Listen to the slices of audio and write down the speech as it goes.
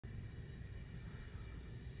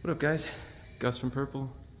What up guys, Gus from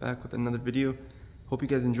Purple, back with another video. Hope you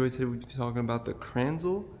guys enjoyed today. We'll be talking about the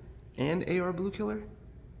Kranzle and AR Blue Killer.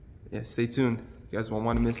 Yeah, stay tuned. You guys won't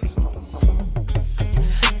want to miss this one.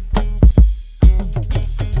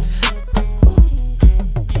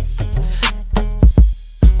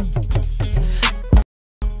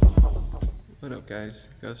 What up guys,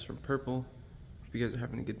 Gus from Purple. Hope you guys are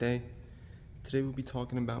having a good day. Today we'll be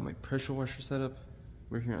talking about my pressure washer setup.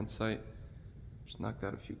 We're here on site. Just knocked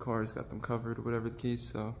out a few cars, got them covered or whatever the case,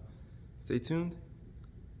 so stay tuned.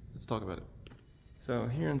 Let's talk about it. So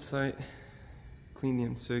here on site, clean the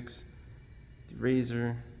M6, the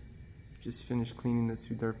Razor, just finished cleaning the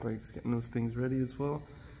two dirt bikes, getting those things ready as well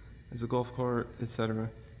as a golf cart, etc.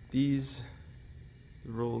 These,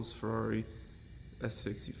 the Rolls, Ferrari,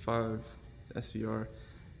 S65, SVR,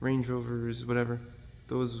 Range Rovers, whatever,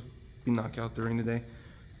 those we knock out during the day.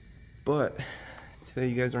 But today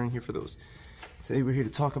you guys aren't here for those. Today we're here to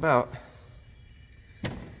talk about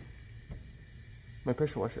my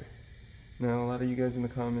pressure washer. Now a lot of you guys in the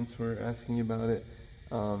comments were asking about it.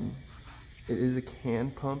 It is a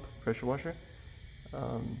Canpump pressure washer.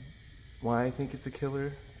 Why I think it's a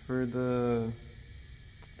killer for the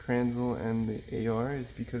Kranzle and the AR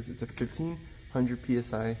is because it's a 1500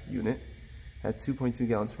 psi unit at 2.2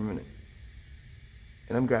 gallons per minute.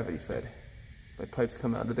 And I'm gravity fed. My pipes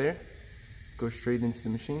come out of there, go straight into the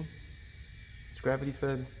machine. It's gravity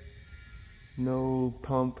fed, no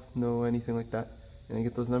pump, no anything like that. And I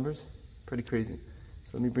get those numbers, pretty crazy.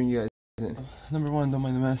 So let me bring you guys in. Number one, don't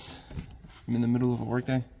mind the mess. I'm in the middle of a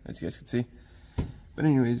workday, as you guys can see. But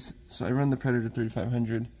anyways, so I run the Predator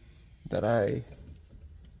 3500 that I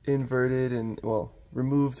inverted and, well,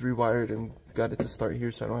 removed, rewired, and got it to start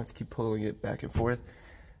here so I don't have to keep pulling it back and forth.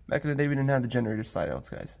 Back in the day, we didn't have the generator slide outs,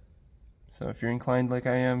 guys. So if you're inclined like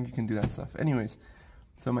I am, you can do that stuff. Anyways,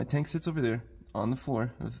 so my tank sits over there on the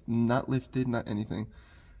floor, not lifted, not anything.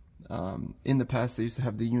 In the past, they used to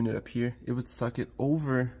have the unit up here. It would suck it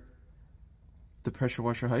over the pressure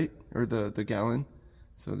washer height, or the gallon.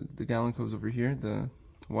 So the gallon goes over here, the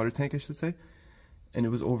water tank, I should say. And it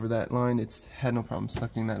was over that line. It's had no problem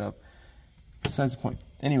sucking that up. Besides the point.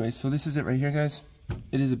 Anyways, so this is it right here, guys.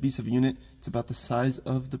 It is a beast of a unit. It's about the size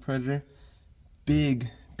of the Predator. Big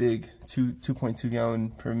 2.2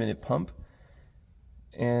 gallon per minute pump.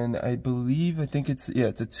 And I think it's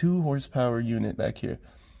a 2 horsepower unit back here.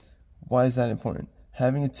 Why is that important?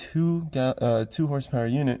 Having a 2 horsepower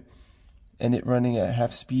unit and it running at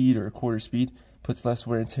half speed or a quarter speed puts less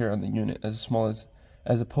wear and tear on the unit as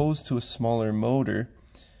opposed to a smaller motor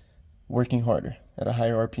working harder at a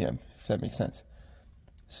higher RPM, if that makes sense.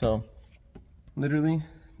 So literally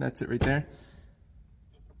that's it right there.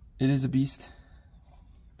 It is a beast.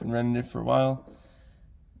 Been running it for a while.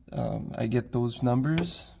 I get those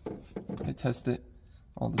numbers. I test it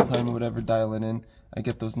all the time or whatever, dial it in. I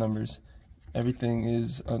get those numbers. Everything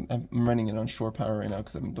is, I'm running it on shore power right now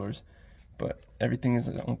because I'm indoors. But everything is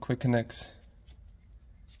on quick connects.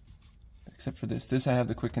 Except for this. This I have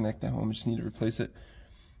the quick connect at home. I just need to replace it.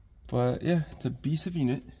 But yeah, it's a beast of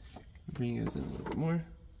unit. I'll bring you guys in a little bit more.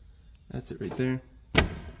 That's it right there.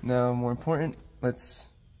 Now, more important, let's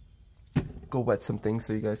go wet some things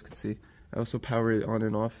so you guys can see. I also power it on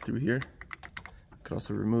and off through here. I could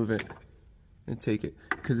also remove it and take it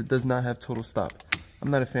because it does not have total stop. I'm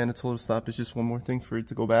not a fan of total stop. It's just one more thing for it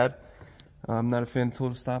to go bad. I'm not a fan of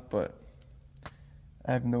total stop, but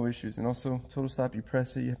I have no issues. And also, total stop, you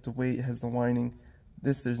press it, you have to wait, it has the whining.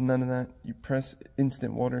 This, there's none of that. You press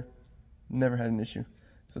instant water. Never had an issue.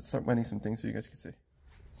 So let's start wetting some things so you guys can see.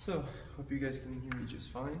 So, hope you guys can hear me just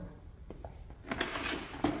fine.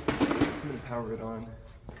 I'm gonna power it on.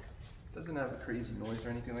 Doesn't have a crazy noise or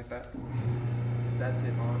anything like that. That's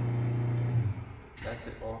it on. That's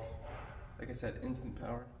it off. Like I said, instant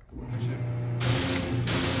power.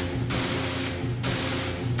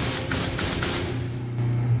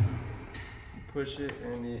 Push it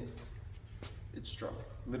and it's strong.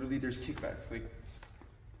 Literally, there's kickback. Like.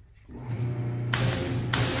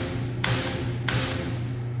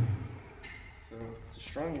 So it's a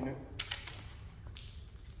strong unit.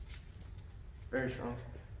 Very strong.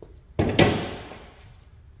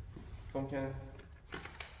 Foam cannon.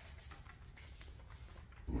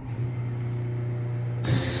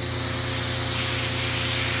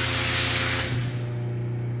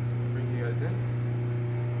 Bring you guys in.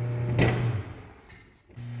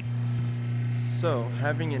 So,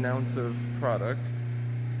 having an ounce of product,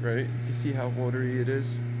 right? You can see how watery it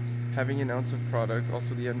is. Having an ounce of product,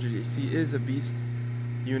 also the MJJC is a beast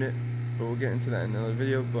unit, but we'll get into that in another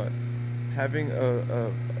video. But having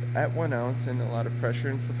at 1 ounce, and a lot of pressure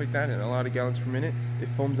and stuff like that, and a lot of gallons per minute, it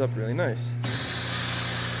foams up really nice.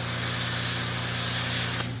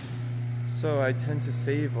 So I tend to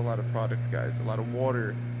save a lot of product, guys, a lot of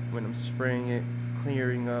water when I'm spraying it,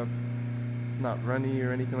 clearing up. It's not runny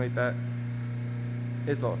or anything like that.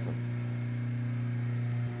 It's awesome.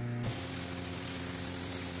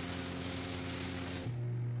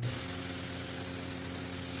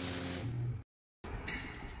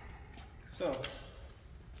 So,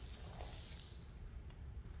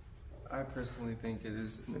 I personally think it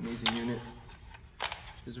is an amazing unit.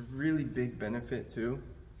 There's a really big benefit too,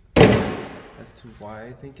 as to why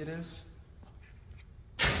I think it is.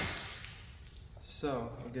 So,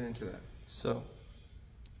 I'll get into that. So,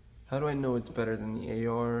 how do I know it's better than the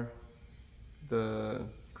AR, the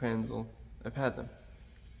Kranzle? I've had them.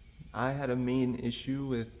 I had a main issue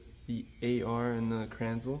with the AR and the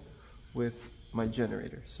Kranzle with my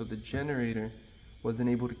generator. So the generator wasn't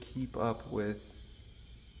able to keep up with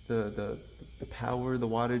the power, the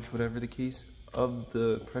wattage, whatever the case, of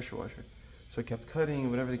the pressure washer. So I kept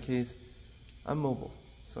cutting, whatever the case. I'm mobile,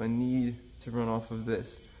 so I need to run off of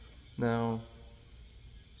this. Now,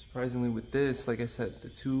 surprisingly with this, like I said, the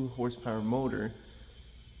 2 horsepower motor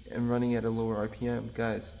and running at a lower RPM,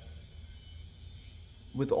 guys,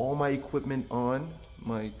 with all my equipment on,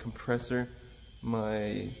 my compressor,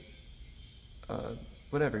 my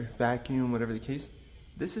whatever, vacuum, whatever the case,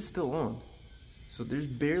 this is still on. So there's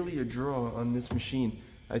barely a draw on this machine.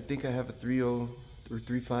 I think I have a 3.0 or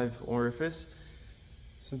 3.5 orifice,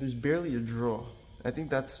 so there's barely a draw. I think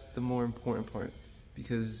that's the more important part,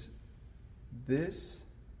 because this,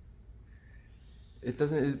 it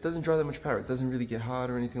doesn't draw that much power. It doesn't really get hot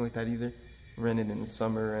or anything like that either. Ran it in the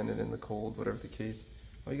summer, ran it in the cold, whatever the case.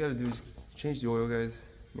 All you gotta do is change the oil, guys.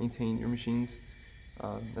 Maintain your machines.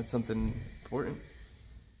 That's something important.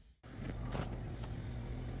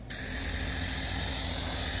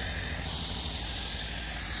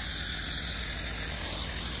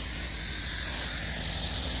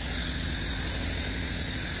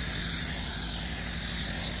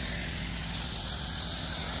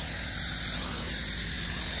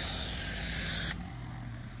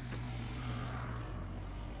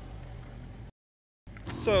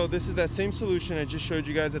 So this is that same solution I just showed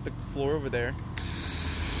you guys at the floor over there,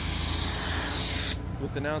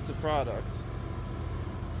 with an ounce of product.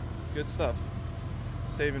 Good stuff.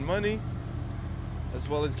 Saving money, as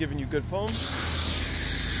well as giving you good foam.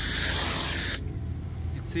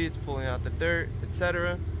 You can see it's pulling out the dirt,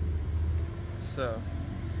 etc. So,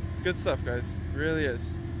 it's good stuff, guys. It really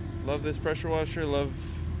is. Love this pressure washer, love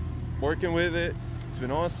working with it. It's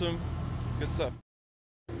been awesome. Good stuff.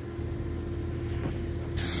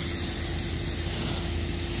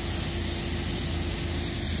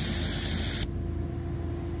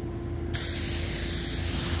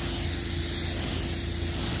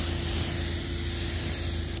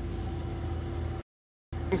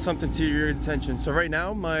 Something to your attention. So right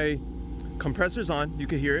now my compressor's on, you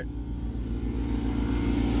can hear it.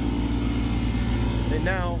 And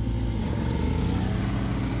now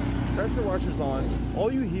pressure washer's on.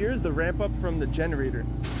 All you hear is the ramp up from the generator.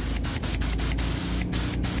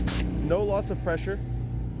 No loss of pressure.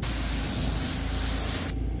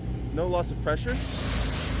 No loss of pressure.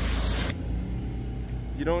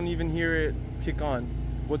 You don't even hear it kick on.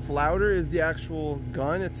 What's louder is the actual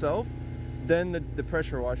gun itself, then the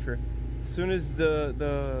pressure washer. As soon as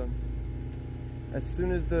the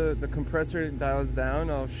compressor dials down,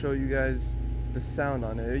 I'll show you guys the sound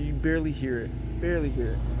on it. You barely hear it. Barely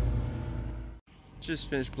hear it. Just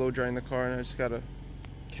finished blow drying the car and I just gotta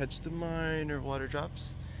catch the minor water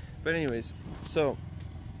drops. But anyways, so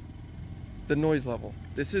the noise level.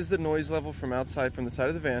 This is the noise level from outside, from the side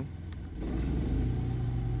of the van.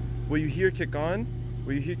 What you hear kick on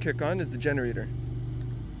is the generator,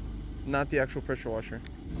 not the actual pressure washer.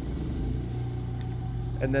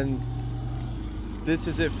 And then this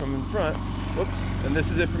is it from in front. Whoops. And this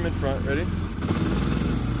is it from in front. Ready?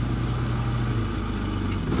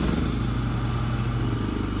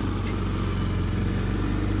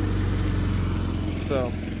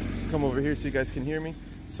 So come over here so you guys can hear me.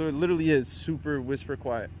 So it literally is super whisper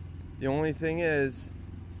quiet. The only thing is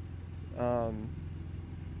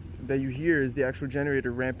that you hear is the actual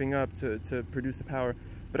generator ramping up to produce the power.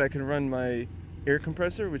 But I can run my air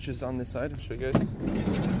compressor, which is on this side. I'll show you guys. I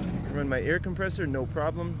can run my air compressor, no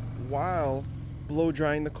problem, while blow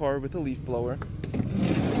drying the car with a leaf blower.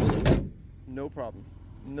 No problem.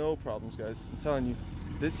 No problems, guys. I'm telling you,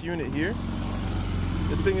 this unit here,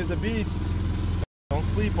 this thing is a beast. Don't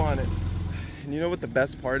sleep on it. And you know what the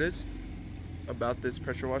best part is about this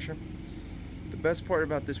pressure washer? The best part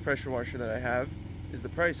about this pressure washer that I have is the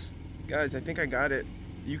price. Guys, I think I got it.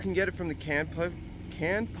 You can get it from the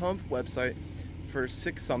Canpump website for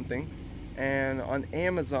 $6 something, and on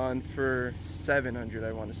Amazon for $700,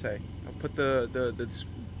 I want to say. I'll put the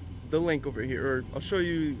link over here, or I'll show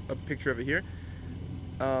you a picture of it here.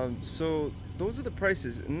 So those are the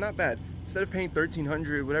prices, not bad. Instead of paying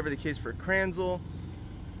 $1,300, whatever the case, for a Kranzle,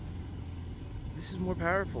 this is more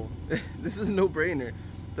powerful. This is a no-brainer.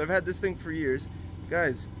 So I've had this thing for years.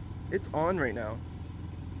 Guys, it's on right now.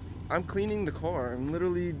 I'm cleaning the car. I'm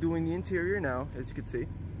literally doing the interior now, as you can see.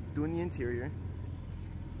 Doing the interior.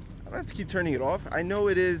 I don't have to keep turning it off. I know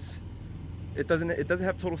it doesn't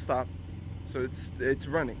have total stop. So it's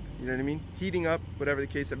running. You know what I mean? Heating up, whatever the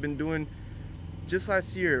case. I've been doing, just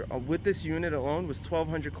last year, with this unit alone, was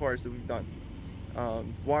 1,200 cars that we've done.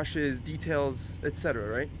 Washes, details, etc.,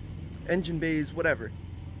 right? Engine bays, whatever.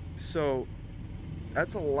 So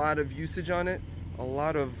that's a lot of usage on it, a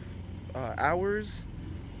lot of hours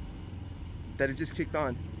that it just kicked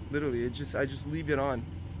on. Literally, I just leave it on.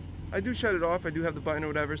 I do shut it off. I do have the button or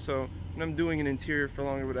whatever, so when I'm doing an interior for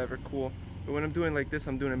long or whatever, cool. But when I'm doing like this,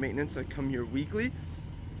 I'm doing a maintenance. I come here weekly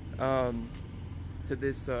to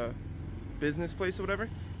this business place or whatever.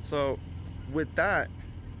 So with that,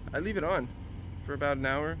 I leave it on for about an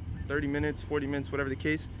hour, 30 minutes, 40 minutes, whatever the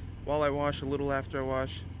case, while I wash, a little after I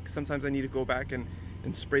wash. Sometimes I need to go back and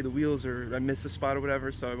spray the wheels, or I miss a spot or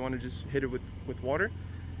whatever, so I want to just hit it with water.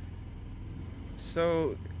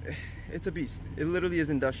 So it's a beast. It literally is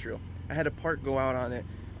industrial. I had a part go out on it.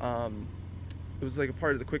 It was like a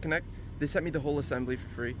part of the quick connect. They sent me the whole assembly for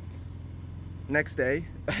free. Next day,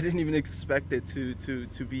 I didn't even expect it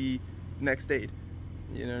to be next day.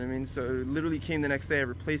 You know what I mean? So it literally came the next day. I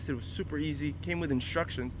replaced it. It was super easy. Came with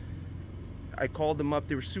instructions. I called them up.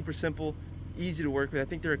 They were super simple, easy to work with. I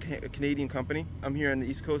think they're a Canadian company. I'm here on the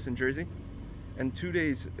East Coast in Jersey. And 2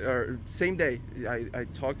 days, or same day, I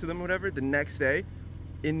talked to them or whatever. The next day,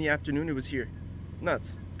 in the afternoon, it was here.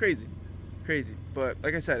 Nuts. Crazy. Crazy. But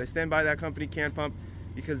like I said, I stand by that company, Canpump,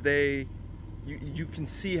 because you can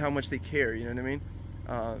see how much they care, you know what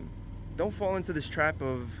I mean? Don't fall into this trap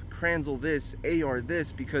of Kranzle this, AR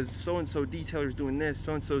this, because so-and-so detailer's doing this,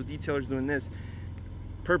 so-and-so detailer's doing this.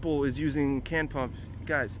 Purple is using Canpump.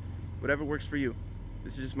 Guys, whatever works for you.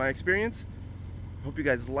 This is just my experience. Hope you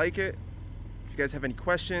guys like it. If you guys have any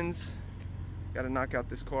questions, gotta knock out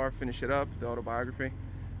this car, finish it up, the autobiography.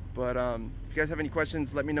 But if you guys have any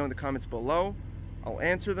questions, let me know in the comments below. I'll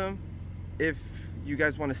answer them. If you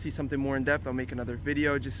guys want to see something more in depth, I'll make another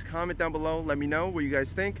video. Just comment down below, let me know what you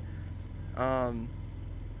guys think.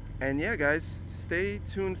 And yeah, guys, stay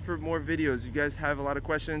tuned for more videos. You guys have a lot of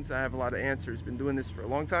questions, I have a lot of answers. Been doing this for a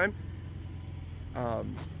long time,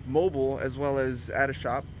 mobile as well as at a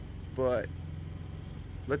shop, but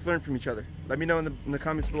let's learn from each other. Let me know in the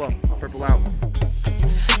comments below. Purple out.